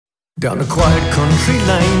Down a quiet country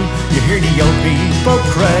lane, you hear the young people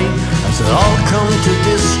pray as they all come to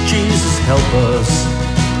this Jesus help us.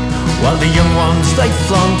 While the young ones they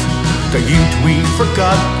flaunt the youth we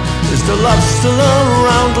forgot, is the love still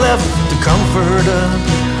around left to comfort us?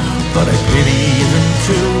 But I pity them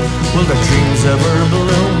too. Will their dreams ever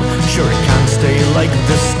bloom? Sure it can't stay like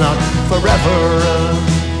this, not forever.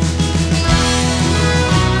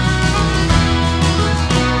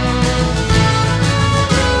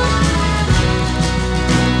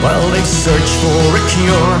 While they search for a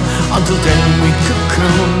cure, until then we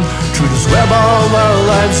cocoon through this web of our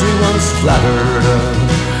lives we once flattered.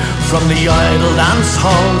 From the idle dance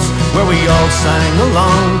halls where we all sang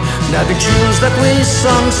along, now the tunes that we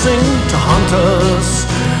sing to haunt us.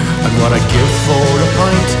 And what I'd give for a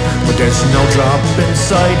pint, but there's no drop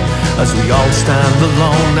inside, as we all stand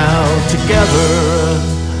alone now together.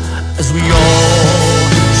 As we all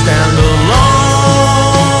stand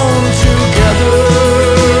alone together.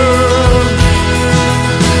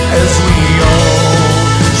 As we all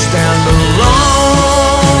stand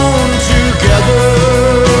alone together.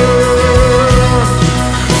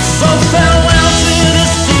 So farewell to the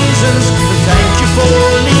seasons, and thank you for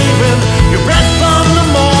leaving your breath on the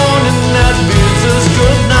morning that bids us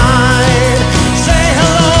good night. Say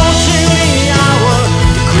hello to the hour,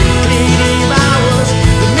 the quickly devours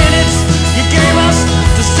the minutes you gave us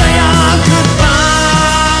to say our goodbye.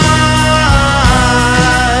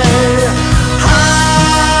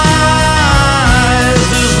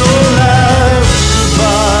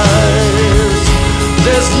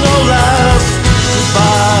 There's no last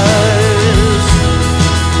goodbyes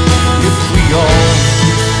if we all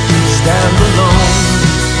stand alone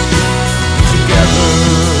together.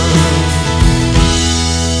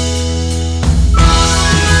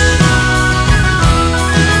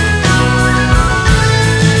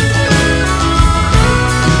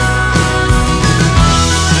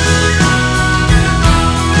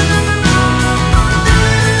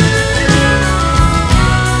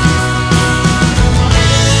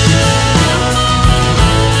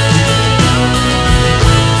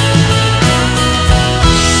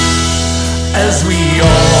 As we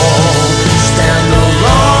all stand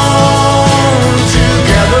alone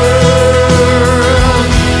together.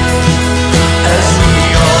 As we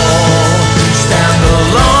all stand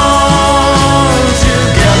alone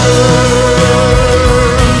together.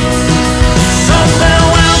 So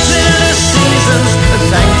farewell to the seasons, and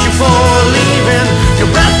thank you for leaving your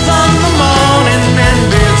breath on the morning and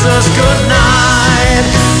bids us good night.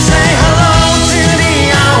 Say hello to the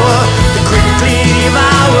hour that quickly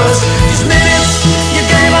devours these minutes you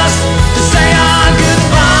gave us to say our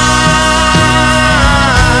goodbyes.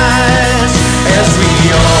 As we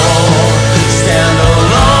all stand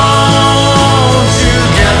alone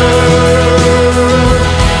together.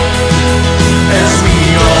 As we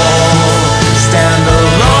all stand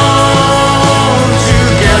alone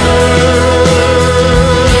together.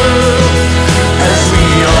 As we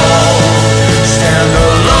all stand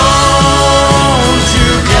alone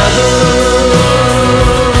together.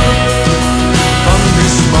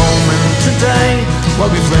 What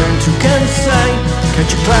we've learned to can say,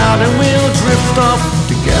 catch a cloud and we'll drift off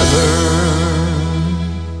together.